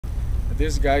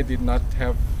this guy did not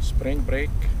have spring break.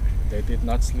 They did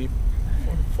not sleep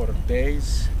for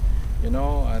days, you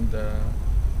know, and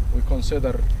we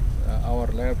consider our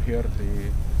lab here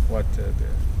the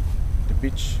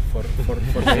beach for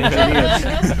the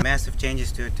engineers. Massive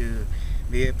changes to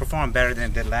perform better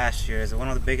than it did last year. So one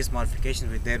of the biggest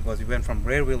modifications we did was we went from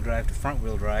rear wheel drive to front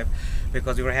wheel drive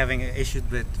because we were having issues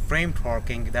with frame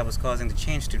torquing that was causing the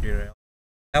chains to derail.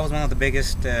 That was one of the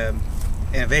biggest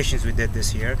innovations we did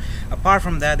this year. Apart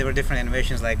from that, there were different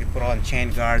innovations, like we put on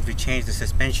chain guards, we changed the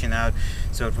suspension out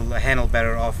so it will handle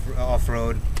better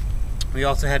off-road. We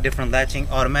also had different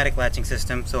automatic latching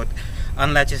system, so it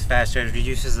unlatches faster, it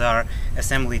reduces our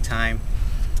assembly time.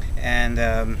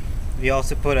 And we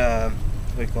also put the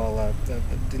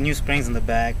new springs in the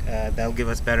back that'll give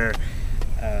us better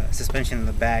suspension in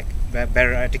the back,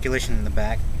 better articulation in the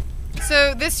back.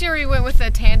 So this year we went with a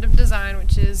tandem design,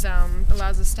 which is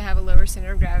allows us to have a lower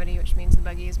center of gravity, which means the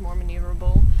buggy is more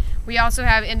maneuverable. We also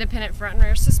have independent front and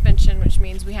rear suspension, which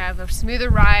means we have a smoother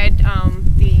ride.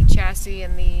 The chassis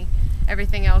and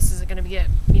everything else is going to get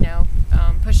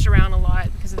pushed around a lot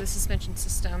because of the suspension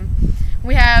system.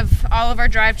 We have all of our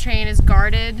drivetrain is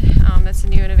guarded. That's a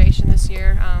new innovation this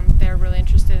year. They're really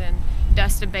interested in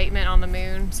dust abatement on the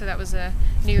moon, so that was a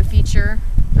new feature.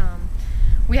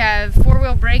 We have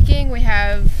four-wheel braking, we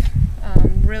have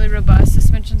really robust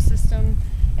suspension system,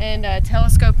 and a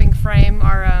telescoping frame.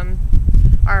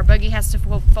 Our buggy has to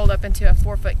fold up into a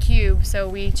 4-foot cube, so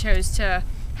we chose to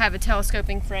have a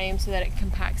telescoping frame so that it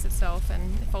compacts itself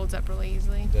and it folds up really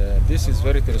easily. This is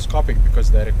very telescopic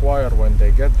because they require, when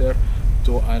they get there,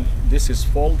 this is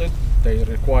folded, they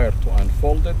require to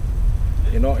unfold it,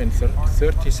 in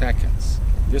 30 seconds.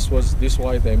 This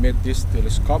why they made this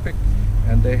telescopic.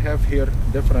 And they have here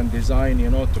different design,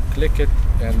 to click it,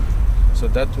 and so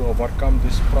that to overcome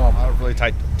this problem. A lot of really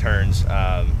tight turns,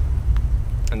 and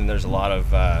then there's a lot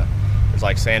of there's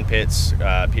like sand pits,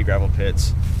 pea gravel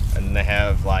pits, and then they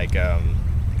have like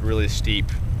really steep,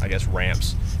 I guess,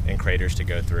 ramps and craters to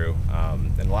go through.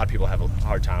 And a lot of people have a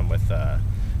hard time with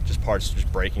parts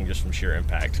breaking just from sheer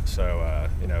impact. So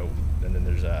and then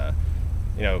there's a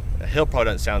hill probably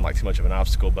doesn't sound like too much of an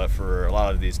obstacle, but for a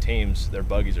lot of these teams, their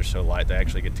buggies are so light, they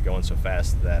actually get to going so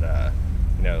fast that,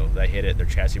 they hit it, their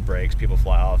chassis breaks, people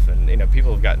fly off, and,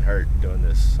 people have gotten hurt doing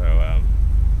this. So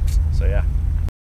yeah.